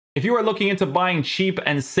If you are looking into buying cheap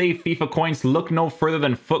and safe FIFA coins, look no further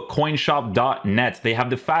than footcoinshop.net. They have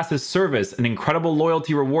the fastest service, an incredible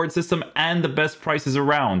loyalty reward system, and the best prices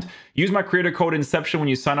around. Use my creator code Inception when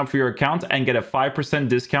you sign up for your account and get a 5%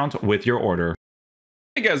 discount with your order.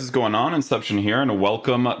 Hey guys, what's going on? Inception here, and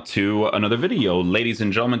welcome to another video. Ladies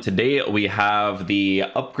and gentlemen, today we have the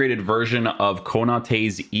upgraded version of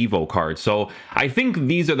Konate's Evo card. So I think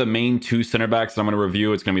these are the main two center backs I'm going to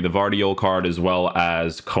review. It's going to be the Vardiol card as well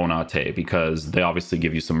as Konate, because they obviously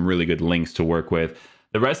give you some really good links to work with.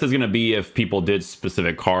 The rest is going to be if people did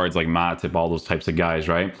specific cards like Matip, all those types of guys,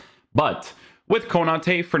 right? But with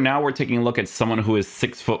Konate, for now, we're taking a look at someone who is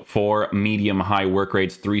 6'4", medium-high work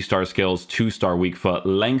rates, 3-star skills, 2-star weak foot,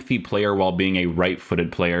 lengthy player while being a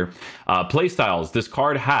right-footed player. Playstyles, this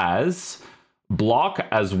card has block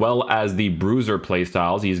as well as the bruiser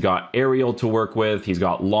playstyles. He's got aerial to work with, he's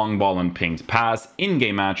got long ball and pinged pass,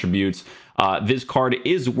 in-game attributes. This card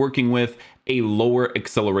is working with a lower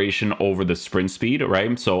acceleration over the sprint speed,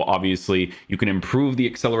 right? So obviously you can improve the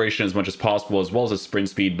acceleration as much as possible as well as the sprint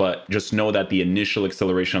speed, but just know that the initial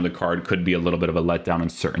acceleration of the card could be a little bit of a letdown in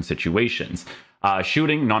certain situations.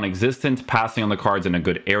 Shooting, non-existent. Passing on the cards in a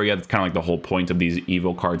good area. That's kind of like the whole point of these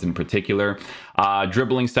Evo cards in particular.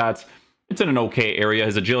 Dribbling stats, it's in an okay area.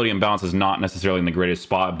 His agility and balance is not necessarily in the greatest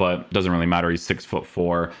spot, but doesn't really matter. He's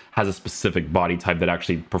 6'4", has a specific body type that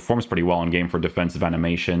actually performs pretty well in game for defensive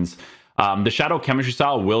animations. The Shadow Chemistry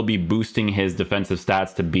style will be boosting his defensive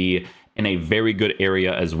stats to be in a very good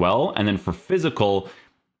area as well. And then for physical,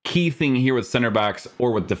 key thing here with center backs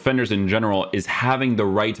or with defenders in general is having the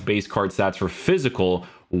right base card stats for physical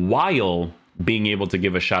while being able to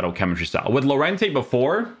give a Shadow Chemistry style. With Llorente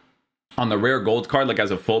before, on the rare gold card, like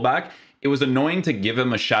as a fullback, it was annoying to give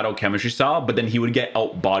him a Shadow Chemistry style, but then he would get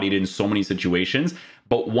outbodied in so many situations.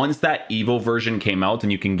 But once that Evo version came out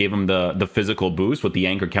and you can give him the physical boost with the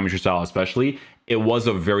Anchor Chemistry style especially, it was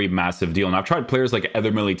a very massive deal. And I've tried players like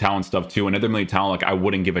Eder Militao and stuff too, and Eder Militao, like, I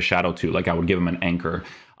wouldn't give a Shadow to, like I would give him an Anchor.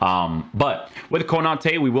 But with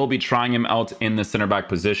Konate, we will be trying him out in the center back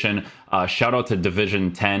position. Shout out to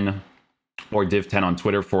Division 10 or Div 10 on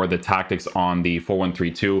Twitter for the tactics on the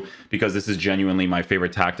 4-1-3-2, because this is genuinely my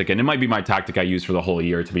favorite tactic, and it might be my tactic I use for the whole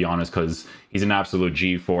year, to be honest, because he's an absolute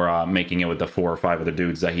G for making it with the 4 or 5 other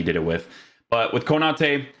dudes that he did it with. But with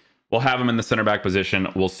Konate, we'll have him in the center back position.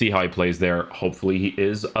 We'll see how he plays there. Hopefully he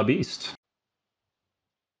is a beast.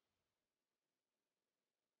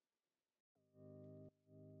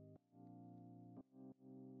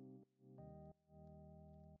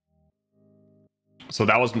 So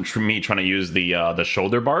that was me trying to use the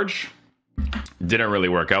shoulder barge. Didn't really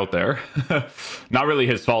work out there. Not really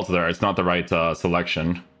his fault there. It's not the right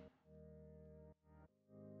selection.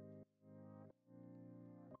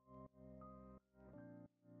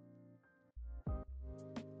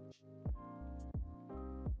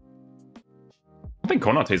 I think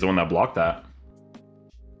Konate is the one that blocked that.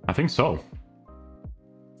 I think so.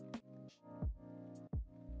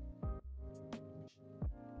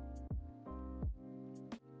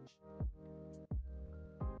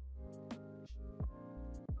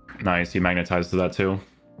 Nice, he magnetized to that too.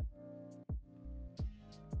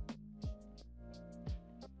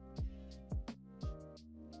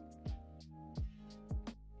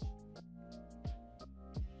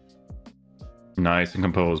 Nice and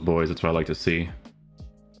composed, boys. That's what I like to see.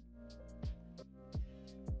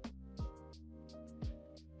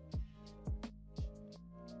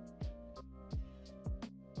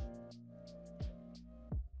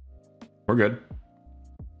 We're good.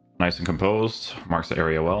 Nice and composed. Marks the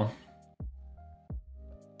area well.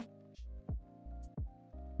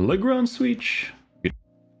 Legrand switch.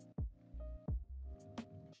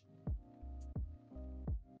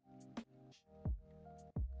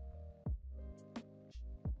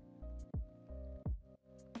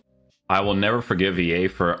 I will never forgive EA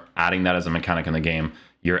for adding that as a mechanic in the game.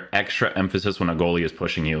 Your extra emphasis when a goalie is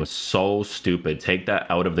pushing you is so stupid. Take that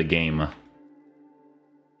out of the game.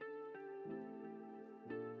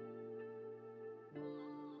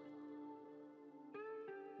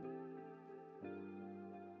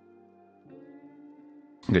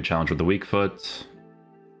 Good challenge with the weak foot.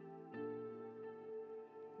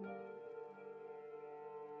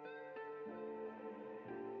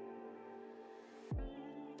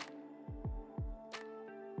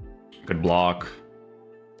 Good block.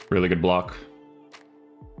 Really good block.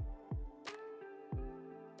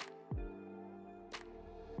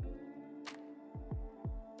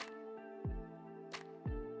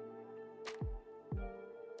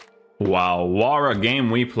 Wow, what a game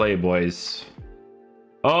we play, boys.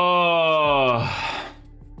 Oh.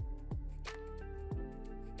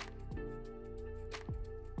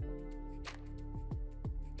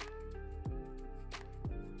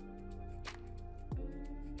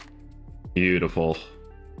 Beautiful.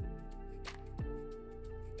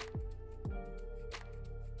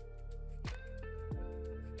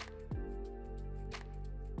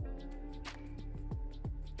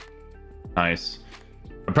 Nice.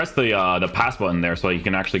 I pressed the pass button there so you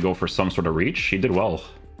can actually go for some sort of reach. He did well.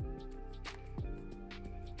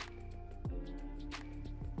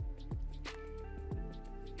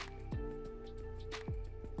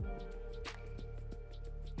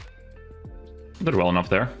 Did well enough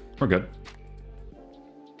there. We're good.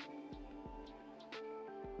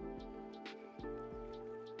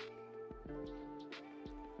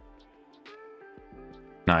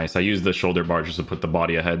 Nice. I used the shoulder bar just to put the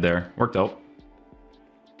body ahead there. Worked out.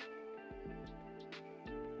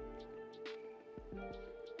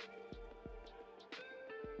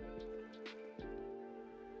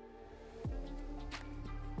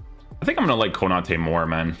 I think I'm gonna like Konate more,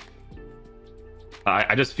 man.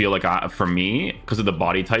 I just feel like for me, because of the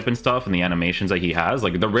body type and stuff and the animations that he has,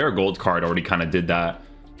 like the rare gold card already kind of did that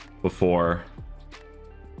before.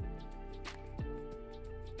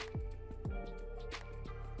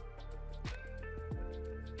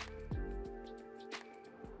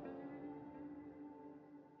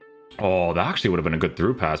 Oh, that actually would have been a good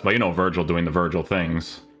through pass, but you know, Virgil doing the Virgil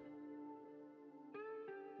things.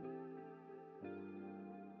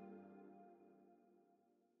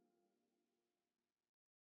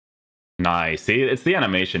 Nice. See, it's the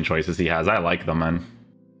animation choices he has. I like them, man.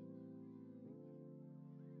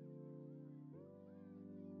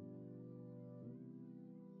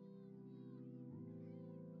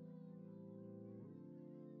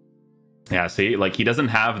 Yeah, see, like he doesn't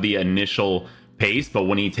have the initial pace, but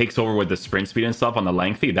when he takes over with the sprint speed and stuff on the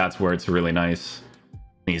lengthy, that's where it's really nice.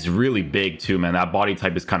 He's really big too, man. That body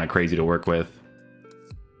type is kind of crazy to work with.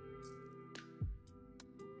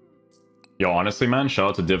 Yo, honestly, man, shout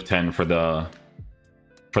out to Div 10 for the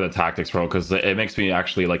tactics, bro, because it makes me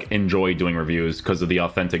actually like enjoy doing reviews because of the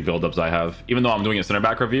authentic buildups I have. Even though I'm doing a center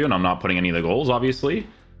back review and I'm not putting any of the goals, obviously,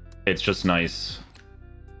 it's just nice.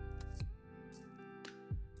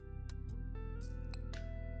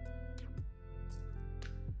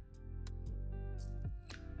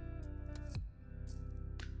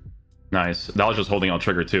 Nice. That was just holding out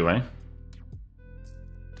trigger too, eh?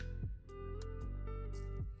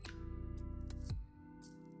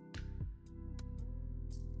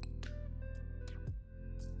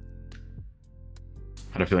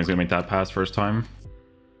 I had a feeling he's gonna make that pass first time.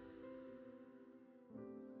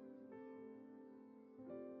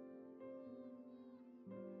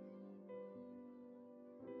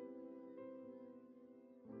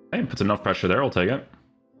 Hey, puts enough pressure there, I'll take it.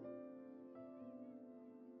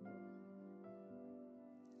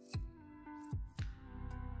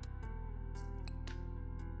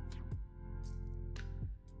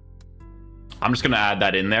 I'm just gonna add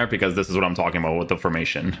that in there because this is what I'm talking about with the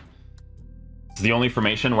formation. It's the only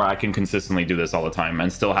formation where I can consistently do this all the time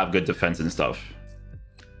and still have good defense and stuff.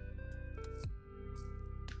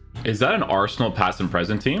 Is that an Arsenal past and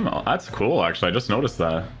present team? Oh, that's cool, actually. I just noticed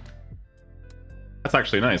that. That's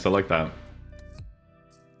actually nice. I like that.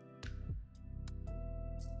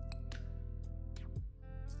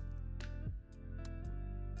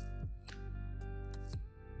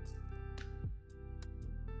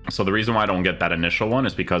 So the reason why I don't get that initial one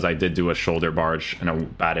is because I did do a shoulder barge in a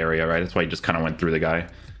bad area, right? That's why he just kind of went through the guy.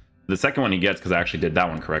 The second one he gets because I actually did that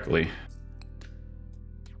one correctly.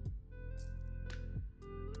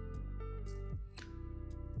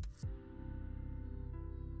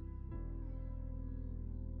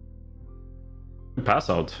 Pass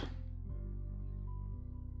out.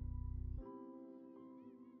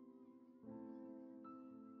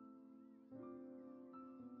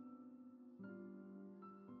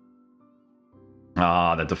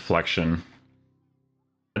 Ah, the deflection.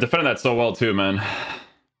 I defended that so well too, man.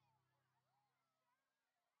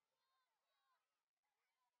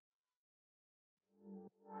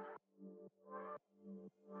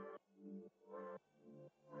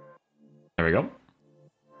 There we go.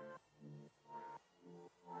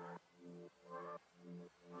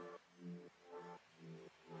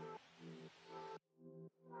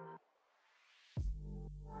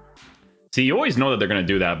 See, you always know that they're going to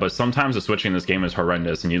do that, but sometimes the switching in this game is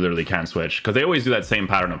horrendous and you literally can't switch because they always do that same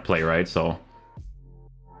pattern of play, right? So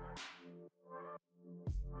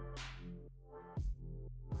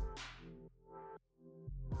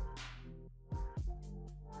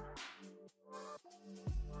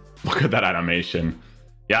look at that animation.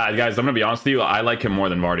 Yeah, guys, I'm going to be honest with you. I like him more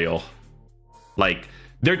than Vardiel. Like,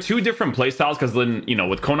 they're two different playstyles because then, you know,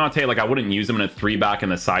 with Konate, like, I wouldn't use him in a 3-back in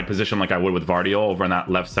the side position like I would with Vardiel over in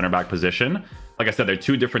that left center back position. Like I said, they're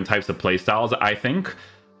two different types of playstyles, I think.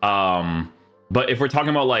 But if we're talking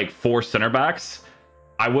about like 4 center backs,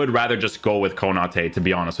 I would rather just go with Konate, to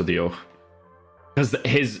be honest with you. Because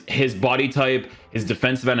his body type, his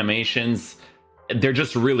defensive animations, they're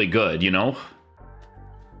just really good, you know?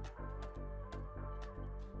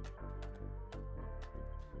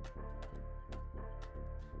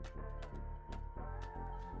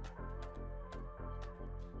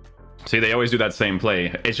 See, they always do that same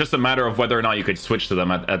play. It's just a matter of whether or not you could switch to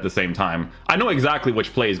them at the same time. I know exactly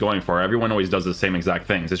which play he's going for. Everyone always does the same exact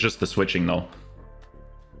things. It's just the switching, though.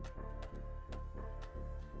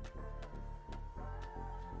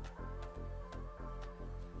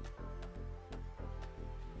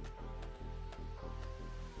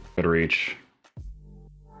 Good reach.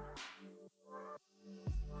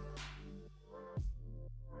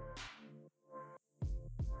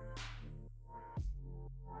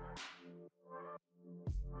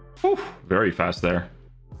 Whew, very fast there.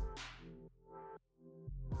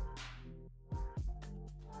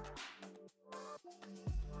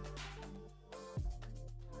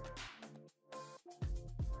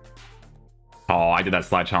 Oh, I did that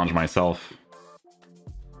slide challenge myself.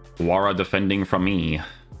 Wara defending from me.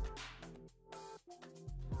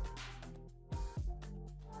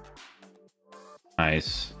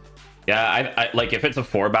 Nice. Yeah, I like if it's a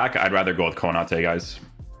 4-back, I'd rather go with Konate, guys.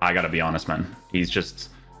 I gotta be honest, man. He's just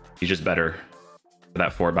better for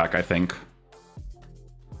that 4-back, I think.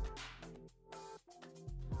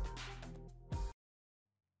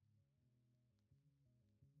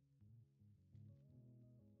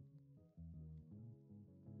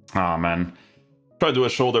 Oh man, tried to do a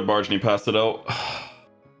shoulder barge and he passed it out.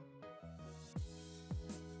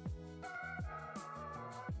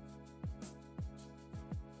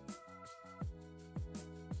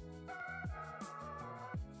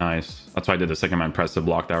 Nice. That's why I did the second man press to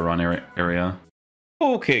block that run area.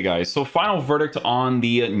 Okay, guys. So final verdict on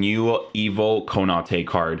the new Evo Konate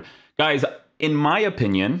card. Guys, in my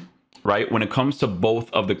opinion, right, when it comes to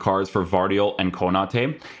both of the cards for Vardiol and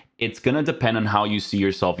Konate, it's going to depend on how you see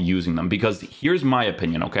yourself using them. Because here's my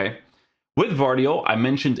opinion, okay? With Vardiol, I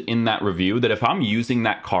mentioned in that review that if I'm using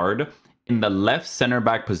that card in the left center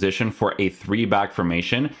back position for a 3-back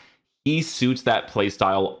formation, he suits that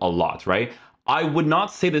playstyle a lot, right? I would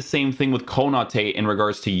not say the same thing with Konate in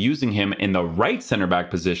regards to using him in the right center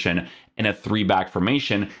back position in a 3-back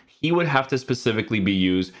formation. He would have to specifically be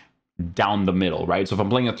used down the middle, right? So if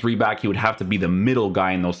I'm playing a 3-back, he would have to be the middle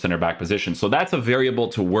guy in those center back positions. So that's a variable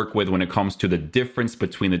to work with when it comes to the difference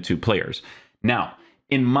between the two players. Now,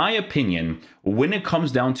 in my opinion, when it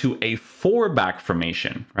comes down to a 4-back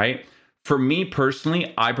formation, right? For me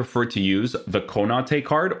personally, I prefer to use the Konate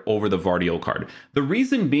card over the Vardiol card. The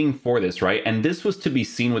reason being for this, right? And this was to be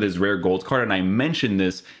seen with his rare gold card, and I mentioned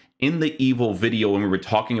this in the Evo video when we were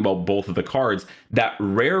talking about both of the cards, that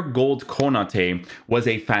rare gold Konate was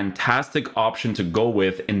a fantastic option to go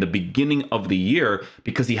with in the beginning of the year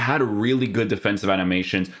because he had really good defensive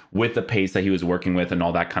animations with the pace that he was working with and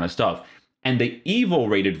all that kind of stuff. And the Evo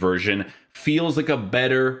rated version feels like a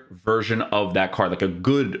better version of that card, like a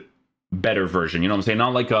good better version, you know what I'm saying?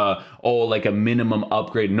 Not like a minimum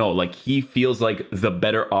upgrade. No, like he feels like the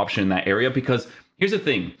better option in that area because here's the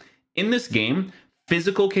thing. In this game,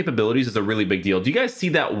 physical capabilities is a really big deal. Do you guys see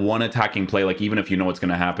that one attacking play? Like even if you know what's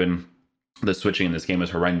going to happen, the switching in this game is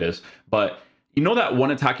horrendous. But you know that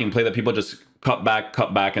one attacking play that people just cut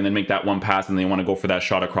back, and then make that one pass and they want to go for that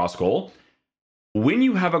shot across goal? When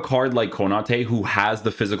you have a card like Konate who has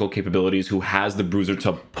the physical capabilities, who has the bruiser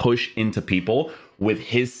to push into people with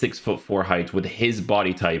his 6'4" height, with his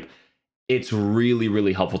body type, it's really,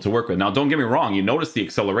 really helpful to work with. Now, don't get me wrong, you notice the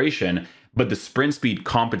acceleration, but the sprint speed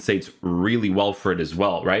compensates really well for it as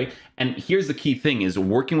well, right? And here's the key thing is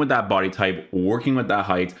working with that body type, working with that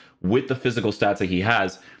height, with the physical stats that he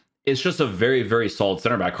has, it's just a very, very solid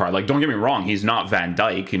center back card. Like, don't get me wrong, he's not Van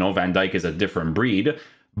Dijk, you know, Van Dijk is a different breed,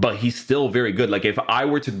 but he's still very good. Like if I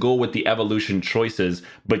were to go with the evolution choices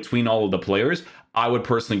between all of the players, I would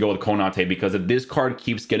personally go with Konate because if this card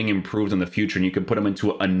keeps getting improved in the future and you can put him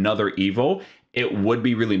into another Evo, it would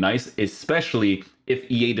be really nice, especially if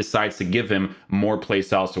EA decides to give him more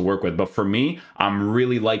playstyles to work with. But for me, I'm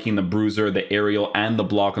really liking the bruiser, the aerial, and the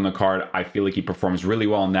block on the card. I feel like he performs really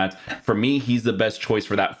well on that. For me, he's the best choice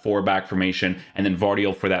for that 4-back formation, and then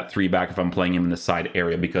Vardiol for that 3-back if I'm playing him in the side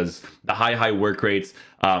area, because the high work rates,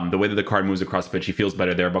 the way that the card moves across the pitch, he feels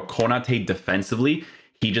better there. But Konate defensively,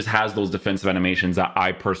 he just has those defensive animations that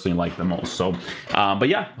I personally like the most. So, but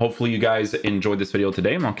yeah, hopefully you guys enjoyed this video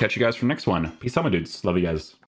today, and I'll catch you guys for the next one. Peace out, my dudes. Love you guys.